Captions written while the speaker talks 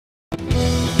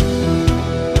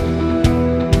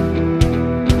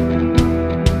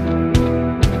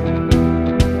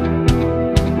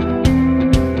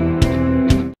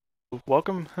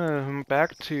welcome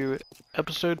back to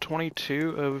episode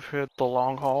 22 of the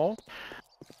Long Haul.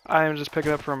 I am just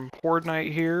picking up from Horde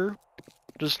Night here.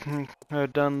 Just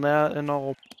done that and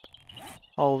all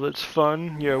of its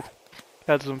fun.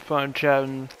 Had some fun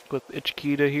chatting with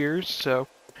Ichikita here, so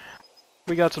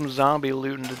we got some zombie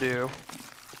looting to do.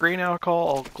 Green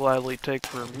alcohol I'll gladly take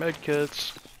for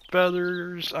medkits.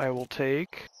 Feathers I will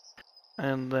take.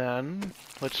 And then,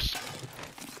 let's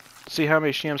see how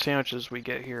many sham sandwiches we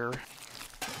get here.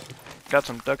 Got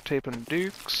some duct tape and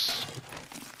dukes.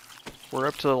 We're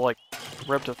up to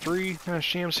 3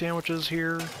 sham sandwiches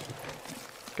here.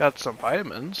 Got some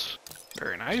vitamins.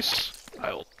 Very nice.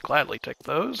 I will gladly take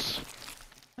those.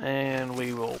 And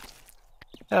we will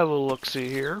have a look-see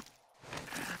here.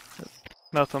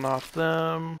 Nothing off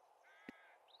them.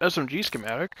 SMG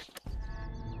schematic.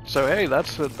 So hey,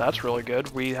 that's really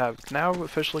good. We have now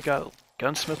officially got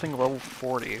gunsmithing level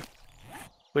 40.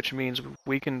 Which means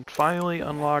we can finally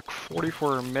unlock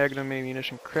 44 magnum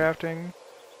ammunition crafting.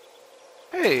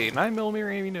 Hey,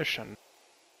 9mm ammunition.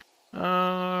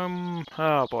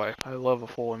 Oh boy, I love a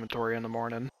full inventory in the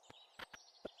morning.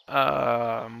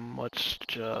 Let's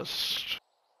just...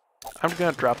 I'm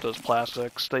gonna drop those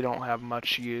plastics. They don't have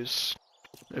much use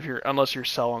unless you're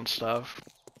selling stuff.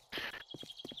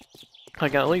 I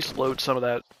can at least load some of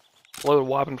that, load a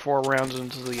whopping 4 rounds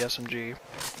into the SMG.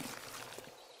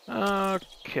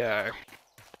 Okay.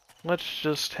 Let's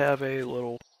just have a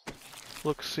little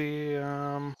look-see.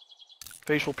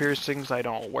 Facial piercings, I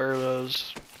don't wear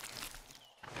those.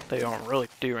 They don't really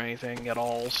do anything at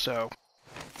all, so...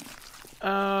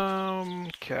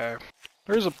 Okay.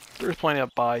 There's plenty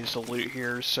of buys to loot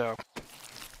here, so...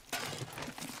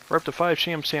 We're up to 5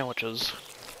 sham sandwiches.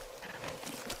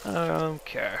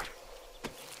 Okay.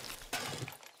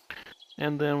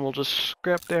 And then we'll just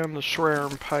scrap down the short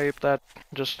iron pipe. That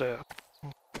just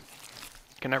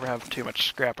can never have too much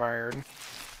scrap iron.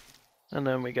 And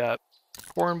then we got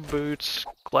horn boots,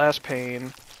 glass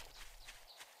pane.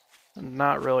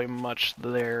 Not really much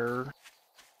there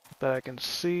that I can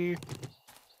see.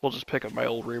 We'll just pick up my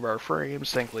old rebar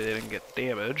frames. Thankfully they didn't get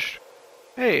damaged.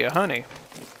 Hey, a honey.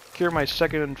 Cure my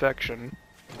second infection.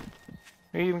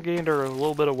 We even gained our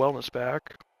little bit of wellness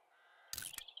back.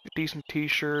 Decent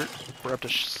t-shirt. We're up to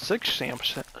 6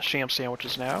 sham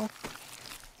sandwiches now.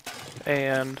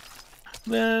 And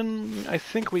then I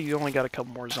think we only got a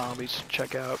couple more zombies to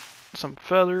check out. Some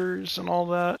feathers and all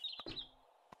that.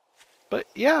 But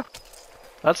yeah,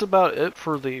 that's about it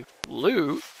for the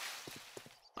loot.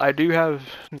 I do have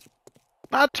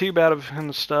not too bad of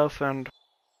the stuff, and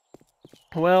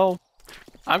well,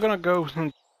 I'm gonna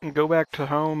go back to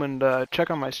home and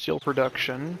check on my steel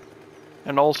production,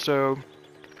 and also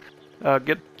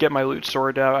get my loot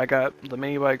sorted out. I got the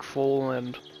mini bike full,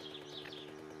 and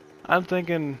I'm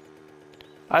thinking,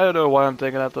 I don't know what I'm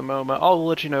thinking at the moment. I'll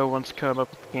let you know once I come up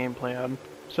with the game plan.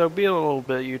 So be a little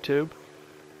bit, YouTube.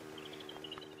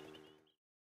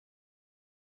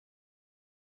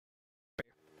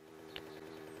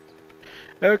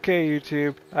 Okay,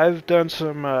 YouTube. I've done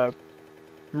some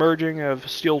merging of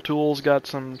steel tools, got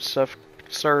some stuff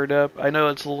started up. I know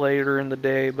it's later in the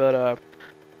day, but I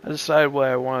decided what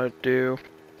I want to do.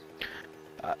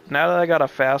 Now that I got a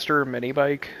faster mini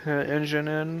bike engine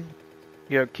in,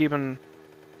 giving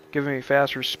me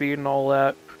faster speed and all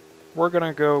that, we're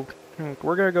gonna go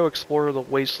explore the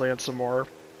wasteland some more.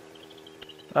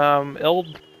 El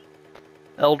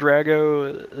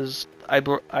Drago is,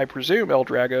 I presume El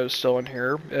Drago is still in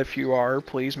here. If you are,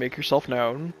 please make yourself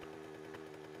known.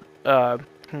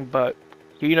 But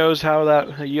he knows how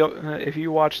that, if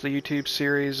you watch the YouTube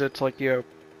series, it's like,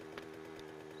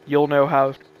 you'll know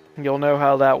how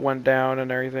that went down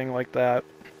and everything like that.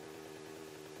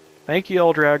 Thank you,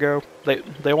 El Drago.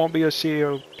 They won't be able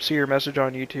to see your message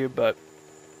on YouTube, but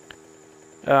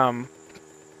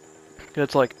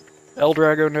it's like El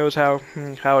Drago knows how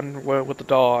and what with the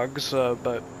dogs,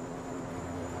 but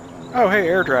oh hey,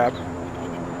 airdrop.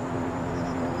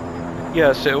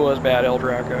 Yes, it was bad, El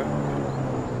Drago.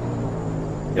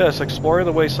 Yes, explore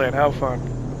the wasteland, have fun.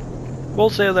 We'll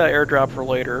save that airdrop for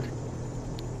later.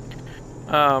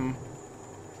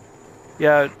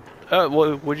 Yeah,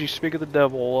 would you speak of the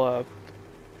devil?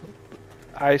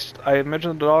 I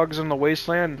mentioned the dogs in the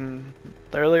wasteland, and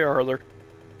there they are. They're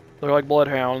like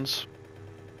bloodhounds.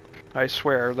 I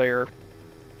swear, they're...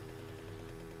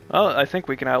 Well, I think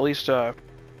we can at least, Oh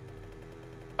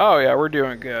yeah, we're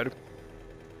doing good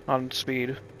on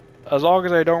speed. As long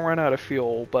as I don't run out of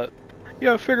fuel, but...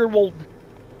 Yeah, I figured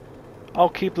I'll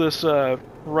keep this,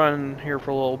 run here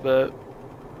for a little bit.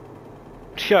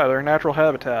 Yeah, their natural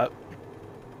habitat.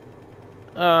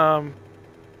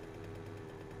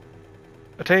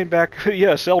 Attain back.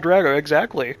 Yes, El Drago,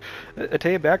 exactly.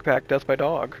 Attain backpack, death by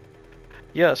dog.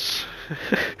 Yes.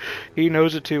 He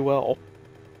knows it too well.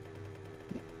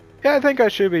 Yeah, I think I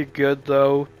should be good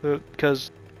though,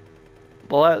 because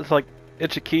well, that's like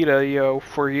it's Akita,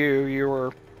 for you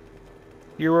were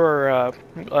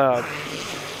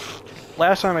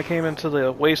last time I came into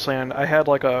the wasteland, I had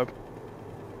like a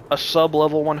sub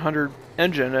level 100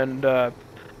 engine, and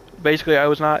basically I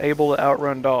was not able to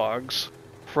outrun dogs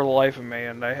for the life of me,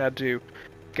 and I had to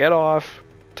get off,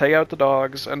 take out the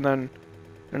dogs, and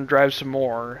drive some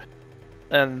more.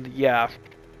 And yeah,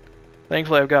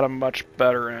 thankfully I've got a much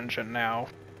better engine now.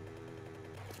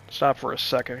 Stop for a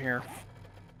second here.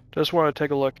 Just want to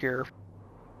take a look here.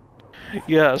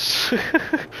 Yes.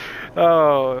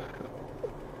 Oh,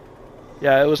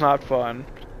 yeah, it was not fun.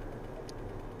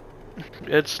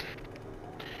 It's,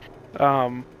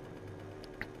 um,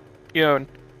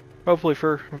 hopefully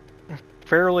for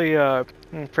fairly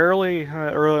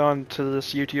early on to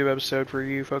this YouTube episode for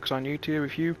you folks on YouTube.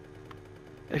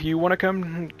 If you want to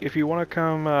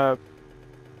come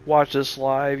watch this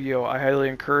live, I highly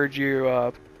encourage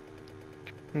you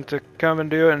to come and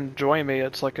do it and join me.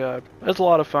 It's a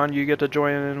lot of fun. You get to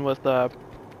join in with El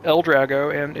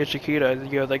Drago and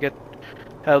Ichikita. They get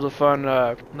have the fun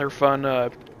their fun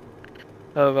of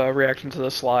reaction to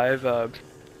this live.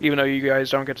 Even though you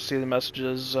guys don't get to see the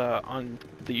messages on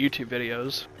the YouTube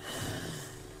videos.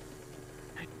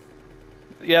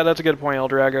 Yeah, that's a good point, El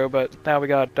Drago, but now we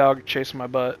got a dog chasing my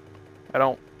butt.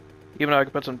 Even though I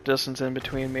can put some distance in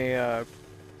between me,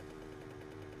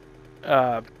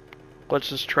 let's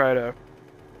just try to,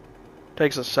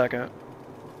 takes a second.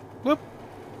 Whoop!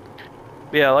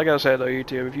 Yeah, like I said though,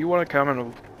 YouTube, if you want to come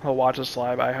and watch this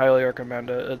live, I highly recommend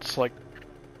it. It's like,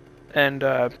 and,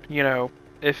 and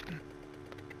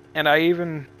I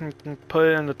even put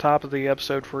it in the top of the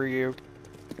episode for you.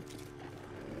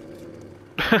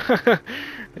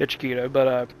 Ichikita,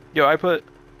 but I put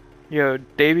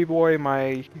Davy Boy,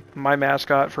 my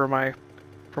mascot for my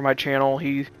channel.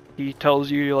 He tells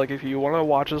you, like, if you want to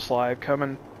watch this live, come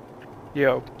and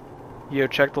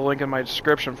check the link in my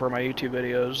description for my YouTube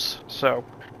videos. So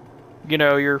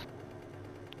you're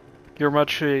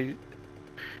much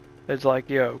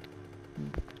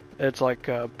it's like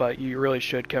but you really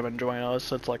should come and join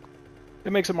us. It's like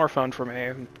it makes it more fun for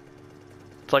me.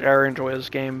 It's like I already enjoy this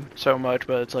game so much,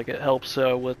 but it's like it helps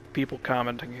with people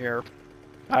commenting here.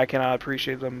 I cannot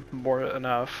appreciate them more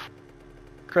enough.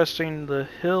 Cresting the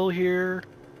hill here.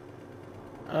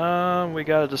 We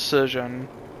got a decision.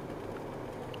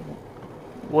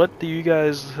 What do you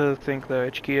guys think, though,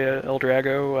 Ichikita, El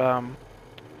Drago?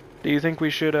 Do you think we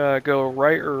should go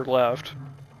right or left?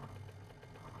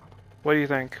 What do you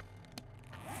think?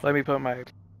 Let me put my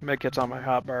medkits on my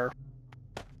hotbar.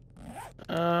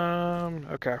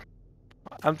 Okay.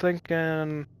 I'm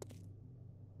thinking,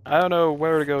 I don't know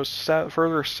whether to go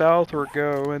further south or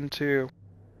go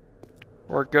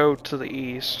to the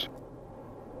east.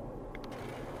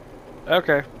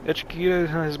 Okay, Ichikita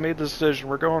has made the decision.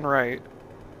 We're going right.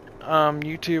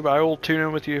 YouTube, I will tune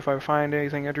in with you if I find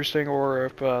anything interesting or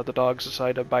if the dogs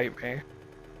decide to bite me.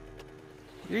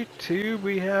 YouTube,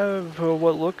 we have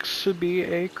what looks to be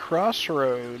a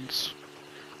crossroads.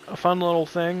 A fun little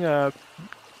thing.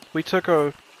 We took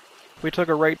a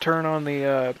right turn on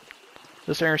the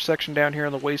this intersection down here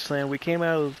in the wasteland. We came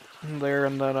out of there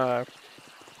and then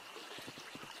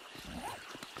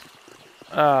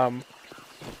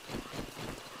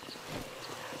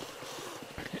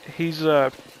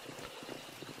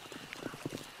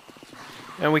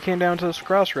and we came down to this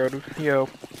crossroad,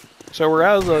 So we're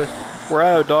out of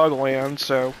Dogland,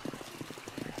 so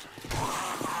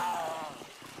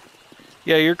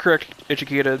yeah, you're correct,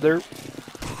 Ichikita.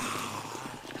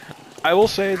 I will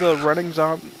say the running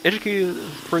zombie Ichikita,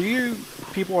 for you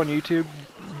people on YouTube,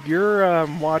 you're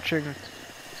watching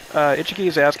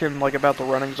Ichikita's asking like about the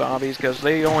running zombies because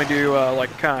they only do like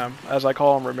kind of, as I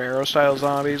call them, Romero style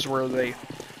zombies where they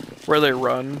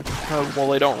run. Well,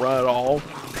 they don't run at all.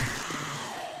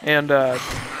 And I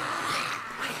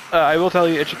will tell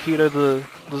you, Ichikita,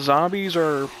 the zombies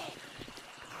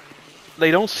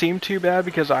they don't seem too bad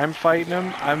because I'm fighting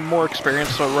them. I'm more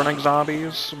experienced at running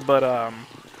zombies, but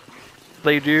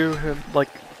they do, like,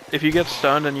 if you get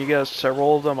stunned and you get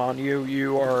several of them on you,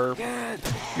 you are in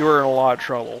a lot of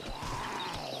trouble.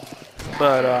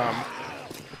 But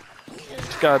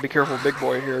just gotta be careful, big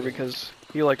boy here, because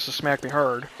he likes to smack me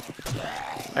hard.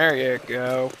 There you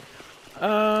go.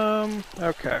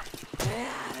 Okay.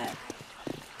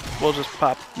 We'll just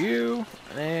pop you,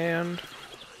 and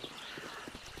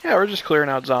yeah, we're just clearing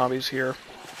out zombies here.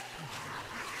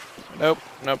 Nope.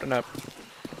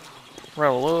 We're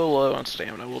a little low on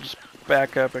stamina. We'll just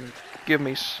back up and give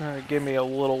me a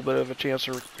little bit of a chance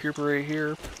to recuperate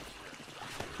here.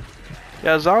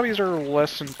 Yeah, zombies are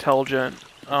less intelligent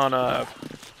on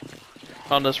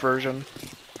this version,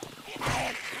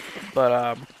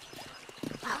 but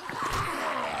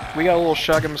we got a little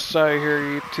shotgun messiah here,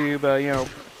 YouTube. You know,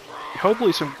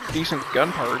 hopefully some decent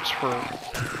gun parts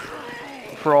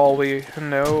for all we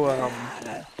know.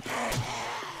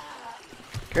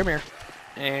 Come here,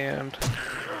 and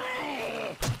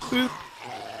boop.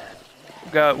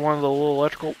 Got one of the little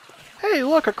electrical. Hey,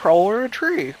 look, a crawler in a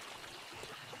tree.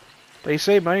 They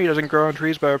say money doesn't grow on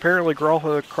trees, but apparently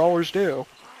crawlers do.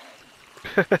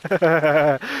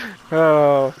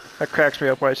 Oh, that cracks me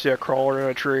up when I see a crawler in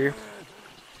a tree.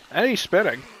 And he's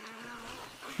spinning.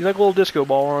 He's like a little disco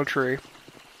ball on a tree.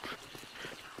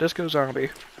 Disco zombie.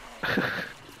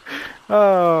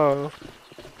 Oh,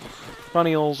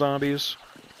 funny old zombies.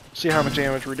 See how much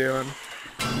damage we're doing.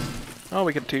 Oh,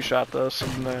 we can two-shot this,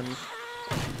 and then...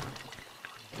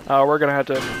 we're gonna have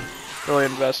to really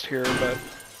invest here, but...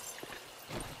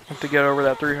 have to get over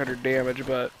that 300 damage,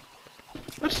 but...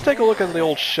 let's take a look at the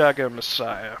old shotgun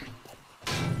messiah.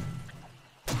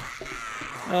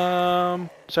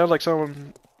 Sounds like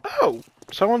someone... oh!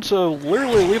 Someone's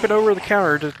literally leaping over the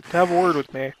counter to have a word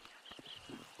with me.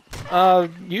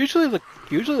 Usually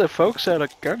the folks at a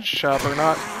gun shop are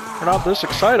not this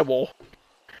excitable.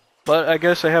 But I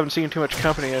guess I haven't seen too much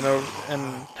company in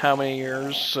how many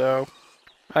years, so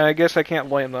I guess I can't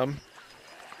blame them.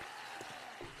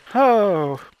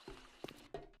 Oh.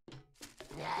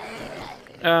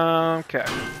 Okay.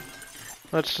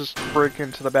 Let's just break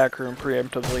into the back room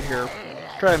preemptively here.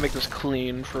 Try and make this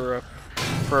clean for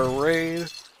a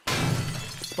raid.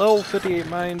 Level 58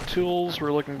 mine tools,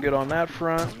 we're looking good on that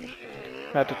front.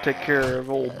 Have to take care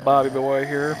of old Bobby boy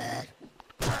here.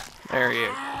 There you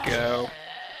go.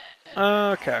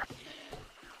 Okay.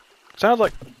 Sounds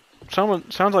like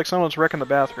someone's wrecking the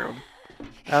bathroom.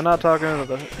 I'm not talking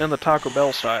in the Taco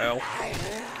Bell style.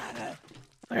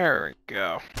 There we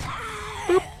go.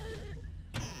 Boop.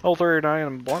 Level 39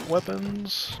 and blunt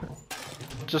weapons.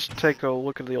 Just take a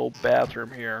look at the old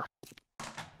bathroom here.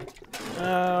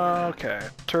 Okay,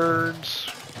 turds.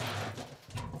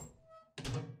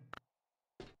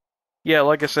 Yeah,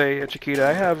 like I say, Chiquita,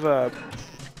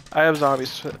 I have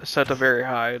zombies set to very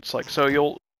high. It's like so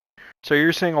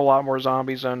you're seeing a lot more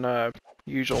zombies than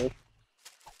usual.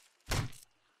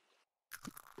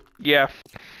 Yeah,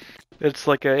 it's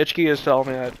like Ichiki is telling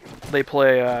me that they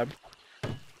play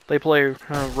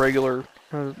regular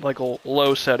like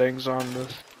low settings on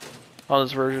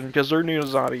this version because they're new to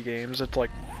zombie games. It's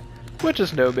like, which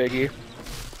is no biggie.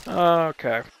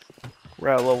 Okay, we're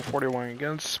at level 41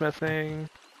 again, smithing.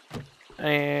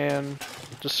 And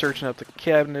just searching up the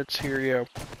cabinets here, yo.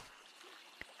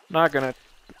 Not gonna...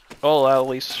 oh, I'll at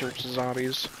least search the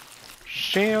zombies.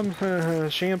 Sham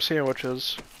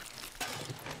sandwiches.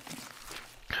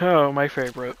 Oh, my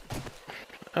favorite.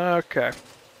 Okay.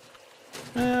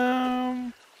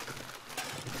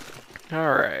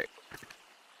 Alright.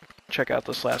 Check out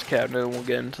this last cabinet and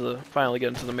we'll finally get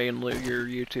into the main loot here,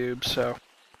 YouTube, so...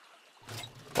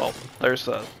 well, there's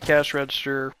the cash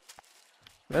register.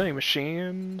 Vending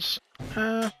machines.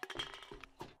 There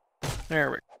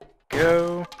we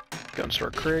go. Gun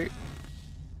store crate.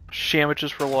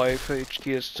 Sandwiches for life.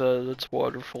 HT says it's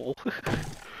wonderful.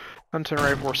 Hunting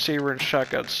rifle, receiver, and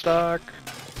shotgun stock.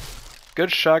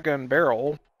 Good shotgun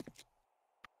barrel.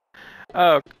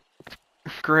 Oh,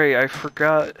 great! I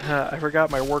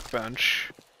forgot my workbench.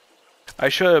 I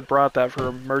should have brought that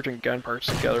for merging gun parts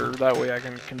together. That way I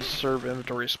can conserve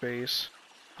inventory space.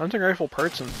 Hunting rifle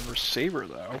parts and receiver,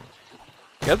 though.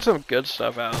 Get some good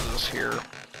stuff out of this here.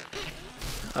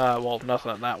 Well,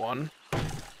 nothing in that one.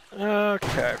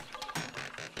 Okay.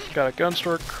 Got a gun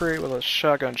store crate with a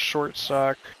shotgun short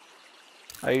stock.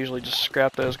 I usually just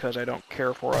scrap those because I don't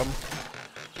care for them.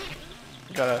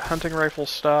 Got a hunting rifle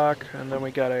stock, and then we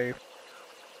got a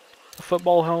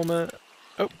football helmet.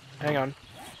 Oh, hang on.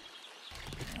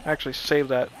 Actually, save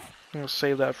that. I'm gonna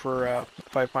save that for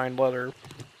if I find leather.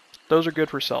 Those are good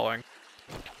for selling.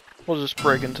 We'll just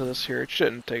break into this here. It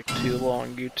shouldn't take too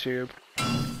long, YouTube.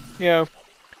 Yeah.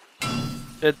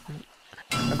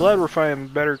 I'm glad we're finding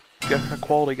better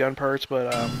quality gun parts,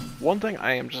 but one thing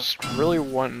I am just really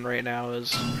wanting right now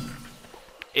is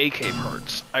AK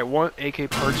parts. I want AK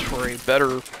parts for a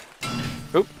better...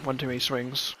 oop, one too many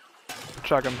swings.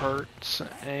 Shotgun parts,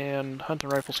 and hunting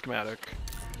rifle schematic.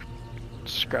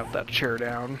 Scrap that chair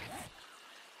down.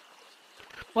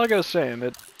 Like I was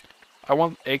saying, I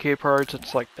want AK parts.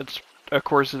 It's of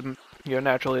course,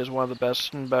 naturally is one of the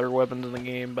best and better weapons in the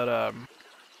game, but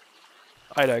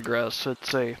I digress.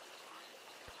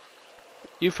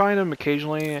 You find them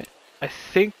occasionally. I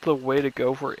think the way to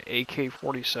go for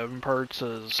AK-47 parts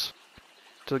is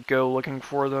to go looking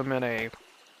for them in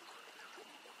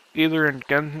either in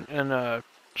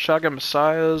shotgun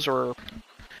messiahs or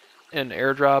in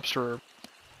airdrops or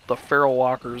the feral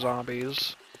walker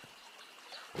zombies,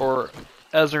 or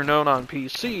as they're known on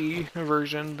PC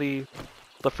version, the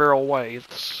feral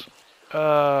whites.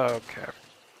 Okay.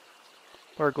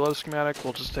 Our glove schematic,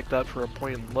 we'll just take that for a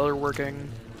point in leatherworking.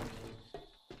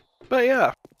 But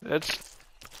yeah, I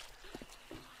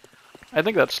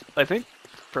think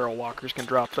feral walkers can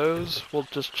drop those. We'll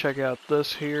just check out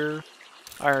this here.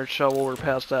 Iron shovel, we're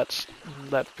past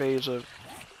that phase of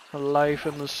life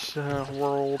in this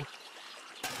world.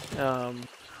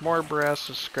 More brass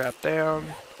to scrap down.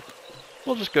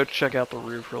 We'll just go check out the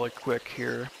roof really quick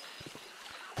here.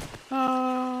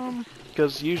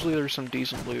 Because usually there's some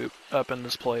decent loot up in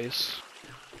this place.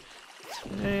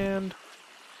 And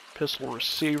pistol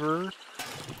receiver.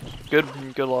 Good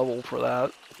level for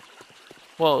that.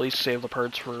 Well, at least save the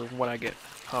parts for when I get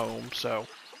home, so.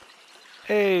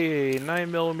 Hey,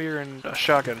 9mm and a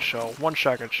shotgun shell. One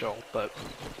shotgun shell, but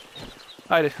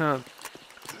I'm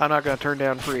not gonna turn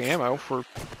down free ammo for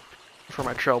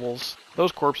my troubles.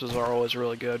 Those corpses are always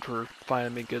really good for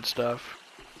finding me good stuff.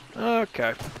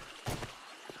 Okay.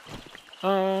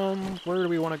 Where do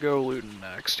we want to go looting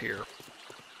next here?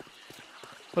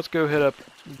 Let's go hit up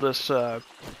this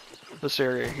this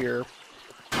area here.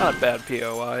 Not a bad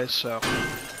POI, so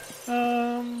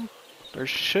there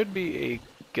should be a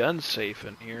gun safe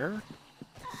in here.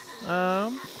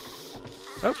 Oh,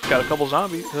 got a couple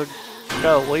zombies.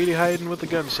 Got a lady hiding with the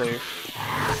gun safe.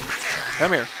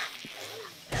 Come here.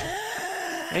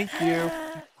 Thank you.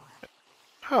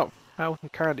 Oh, how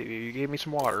kind of you. You gave me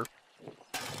some water.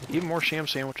 Even more sham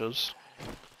sandwiches.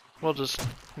 We'll just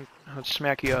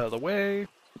smack you out of the way.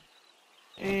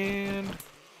 And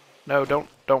no, don't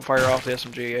fire off the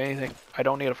SMG. Anything. I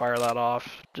don't need to fire that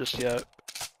off just yet.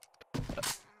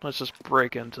 Let's just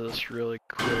break into this really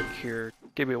quick here.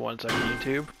 Give me 1 second,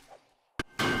 YouTube.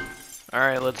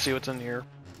 Alright, let's see what's in here.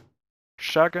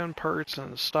 Shotgun parts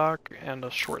in the stock and a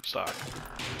short stock.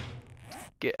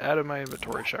 Get out of my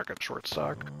inventory, shotgun short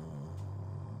stock.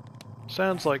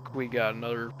 Sounds like we got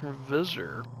another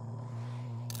visitor.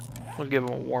 We'll give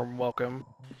them a warm welcome.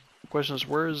 Question is,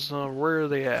 where are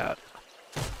they at?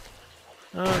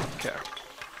 Okay.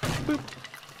 Boop.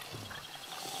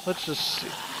 Let's just see.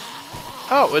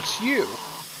 Oh, it's you!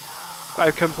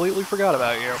 I completely forgot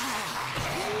about you.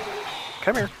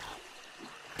 Come here.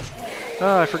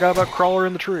 I forgot about Crawler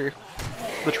in the tree.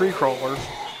 The tree crawler.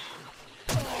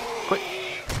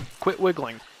 Quit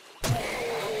wiggling.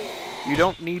 You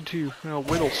don't need to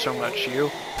wiggle so much, you.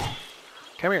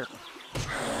 Come here.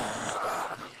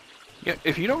 Yeah,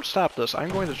 if you don't stop this, I'm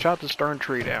going to chop this darn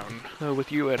tree down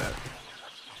with you in it.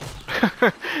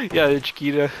 Yeah,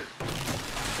 Chiquita.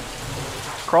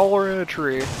 Crawler in a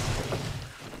tree.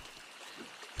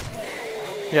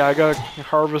 Yeah, I gotta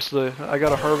harvest the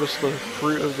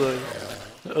fruit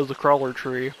of the crawler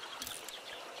tree.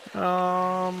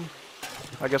 I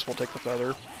guess we'll take the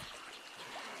feather.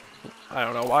 I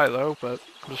don't know why though, but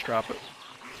just drop it.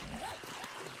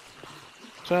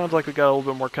 Sounds like we got a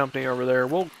little bit more company over there.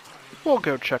 We'll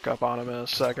go check up on them in a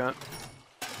second.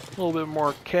 A little bit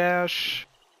more cash.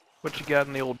 What you got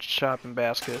in the old shopping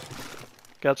basket?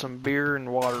 Got some beer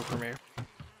and water for me.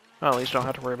 Well, at least I don't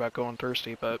have to worry about going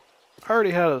thirsty, but I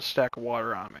already had a stack of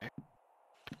water on me.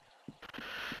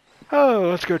 Oh,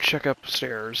 let's go check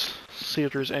upstairs. See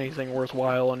if there's anything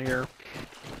worthwhile in here.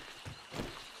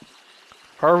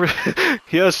 Harvest.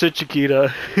 Yes,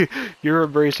 Chiquita. You're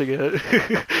embracing it.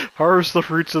 Harvest the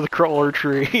fruits of the crawler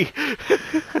tree.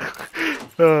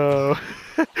 Oh.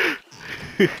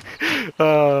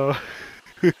 Oh.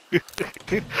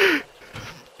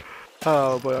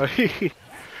 Oh boy.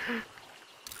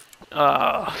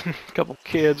 A couple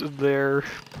kids in there.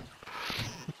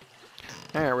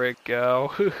 There we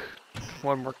go.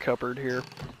 One more cupboard here.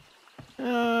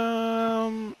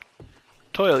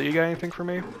 Toilet, you got anything for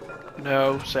me?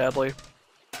 No, sadly.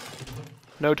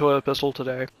 No toilet pistol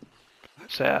today.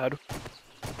 Sad.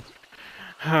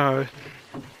 Yeah,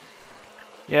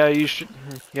 you should.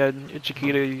 Yeah,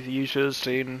 Chiquita, you should have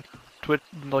seen.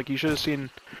 You should have seen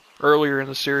earlier in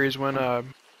the series when.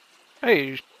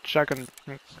 Hey, shotgun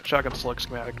select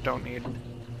schematic. Don't need.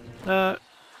 Oh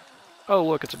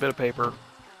look, it's a bit of paper.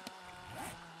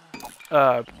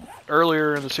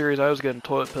 Earlier in the series, I was getting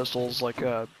toilet pistols like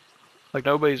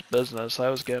nobody's business. I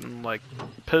was getting I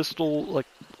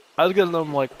was getting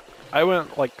them I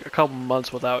went like a couple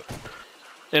months without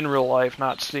in real life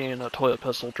not seeing a toilet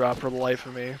pistol drop for the life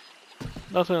of me.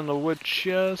 Nothing in the wood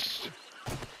chest.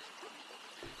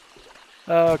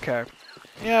 Okay.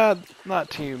 Yeah, not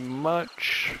too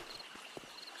much.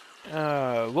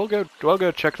 We'll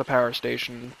go check the power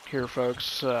station here,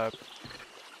 folks.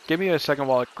 Give me a second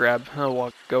while I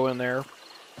go in there.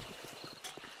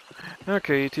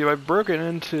 Okay, YouTube, I've broken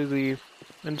into the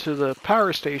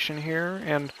power station here,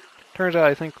 and turns out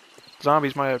I think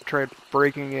zombies might have tried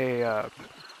breaking a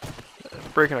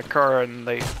car, and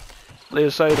they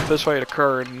decided to fistfight a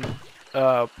car, and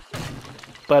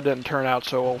that didn't turn out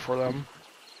so well for them.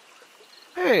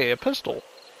 Hey, a pistol!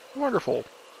 Wonderful,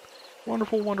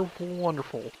 wonderful, wonderful,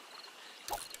 wonderful.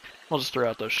 I'll just throw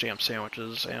out those sham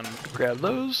sandwiches and grab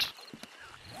those,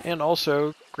 and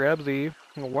also grab the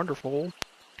wonderful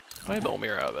 9mm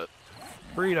mirror out of it.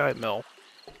 Free 9mm.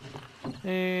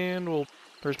 And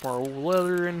there's more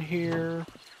leather in here.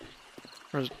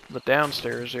 There's the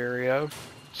downstairs area.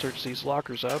 Search these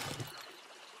lockers up.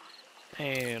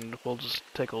 And we'll just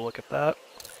take a look at that.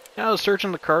 Yeah, I was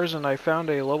searching the cars and I found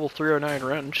a level 309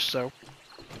 wrench, so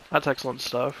that's excellent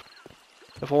stuff.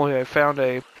 If only I found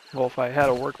if I had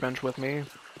a workbench with me,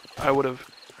 I would have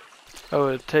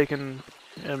taken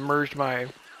and merged my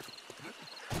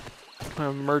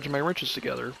wrenches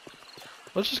together.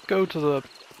 Let's just go to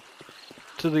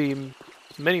the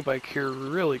mini bike here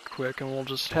really quick, and we'll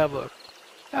just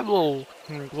we'll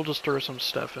just throw some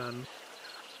stuff in.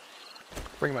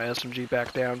 Bring my SMG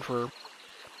back down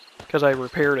because I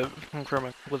repaired it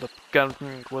with a gun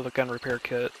repair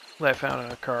kit that I found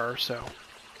in a car. So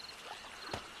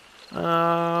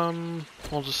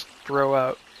we'll just throw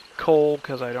out coal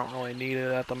because I don't really need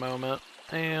it at the moment,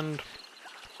 and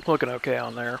looking okay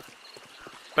on there.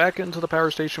 Back into the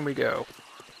power station we go.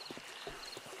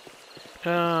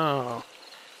 Oh.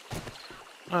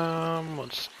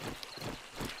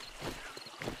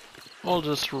 We'll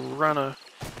just run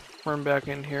back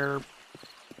in here.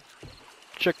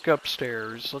 Check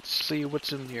upstairs. Let's see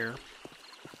what's in here.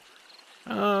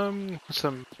 Some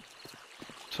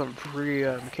free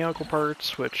mechanical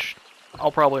parts, which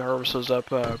I'll probably harvest those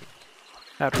up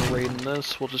after raiding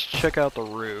this. We'll just check out the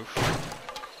roof.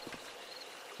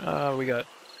 We got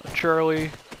a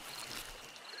Charlie.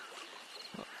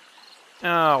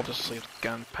 I'll just leave the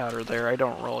gunpowder there. I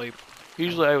don't really...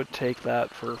 Usually I would take that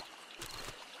for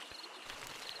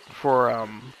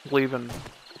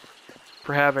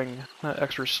having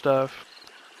extra stuff.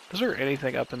 Is there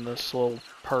anything up in this little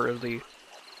part of the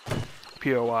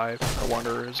POI? I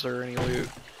wonder, is there any loot?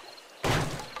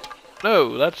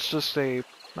 No, that's just an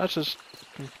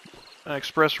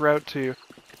express route to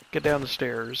get down the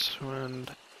stairs.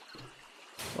 And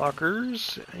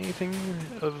lockers, anything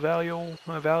of value?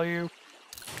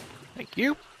 Thank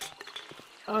you.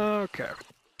 Okay.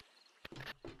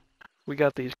 We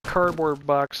got these cardboard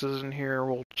boxes in here.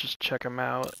 We'll just check them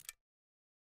out.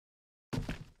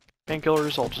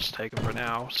 Painkillers, I'll just take them for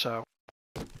now. So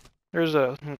there's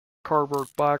a cardboard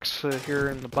box here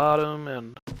in the bottom,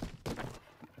 and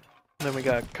then we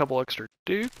got a couple extra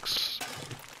dukes.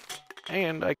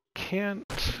 And I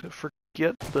can't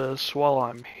forget this while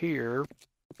I'm here.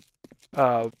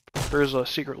 There's a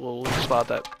secret little loot spot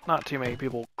that not too many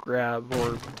people grab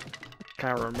or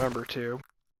kind of remember to.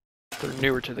 They're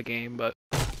newer to the game, but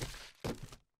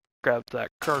grab that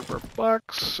cardboard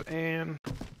box, and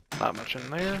not much in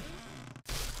there.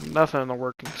 Nothing in the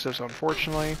working system,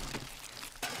 unfortunately.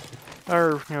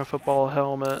 Our football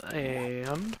helmet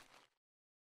and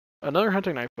another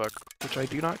hunting knife book, which I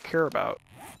do not care about.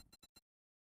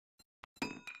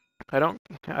 I don't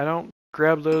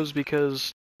grab those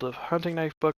because the hunting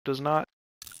knife book does not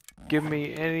give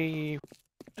me any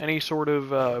sort of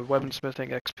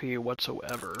weaponsmithing XP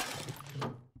whatsoever.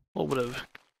 A little bit of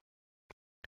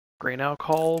grain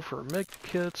alcohol for med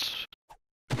kits,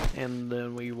 and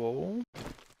then we'll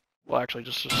actually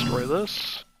just destroy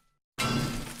this.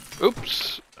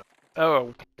 Oops!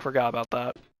 Oh, forgot about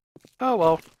that. Oh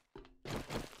well.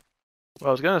 What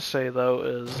I was gonna say though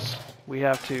is we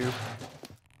have to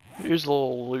use the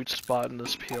little loot spot in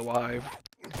this POI.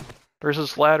 There's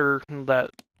this ladder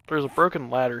there's a broken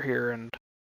ladder here, and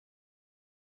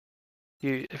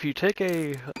if you take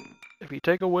a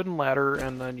wooden ladder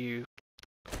and then you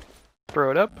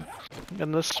throw it up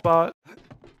in this spot,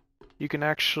 you can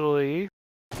actually,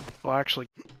 oh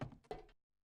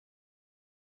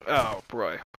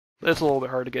boy, it's a little bit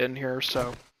hard to get in here,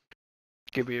 so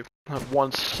give me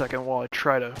 1 second while I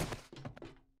try to.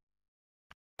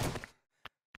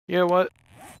 You know what?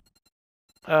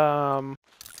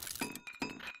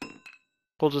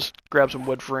 We'll just grab some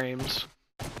wood frames.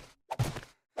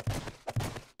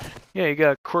 Yeah, you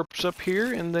got a corpse up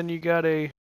here, and then you got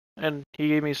a and he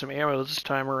gave me some ammo this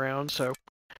time around, so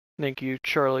thank you,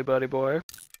 Charlie buddy boy.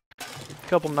 A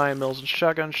couple 9mm and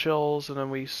shotgun shells, and then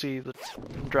we see the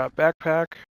drop backpack.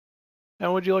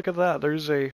 And would you look at that? There's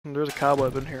a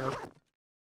cobweb in here.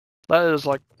 That is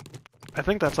like, I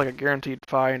think that's like a guaranteed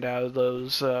find out of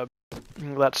those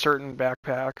that certain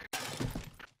backpack.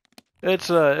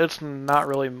 It's not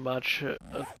really much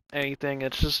anything.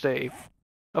 It's just a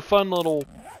fun little,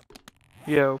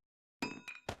 you know,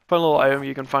 fun little item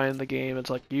you can find in the game. It's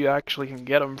like you actually can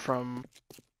get them from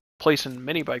placing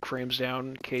mini bike frames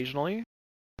down occasionally.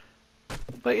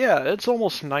 But yeah, it's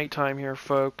almost nighttime here,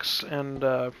 folks, and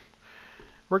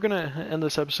we're gonna end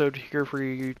this episode here for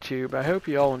YouTube. I hope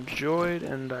you all enjoyed,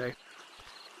 and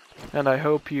I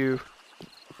hope you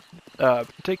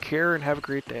take care and have a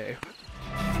great day.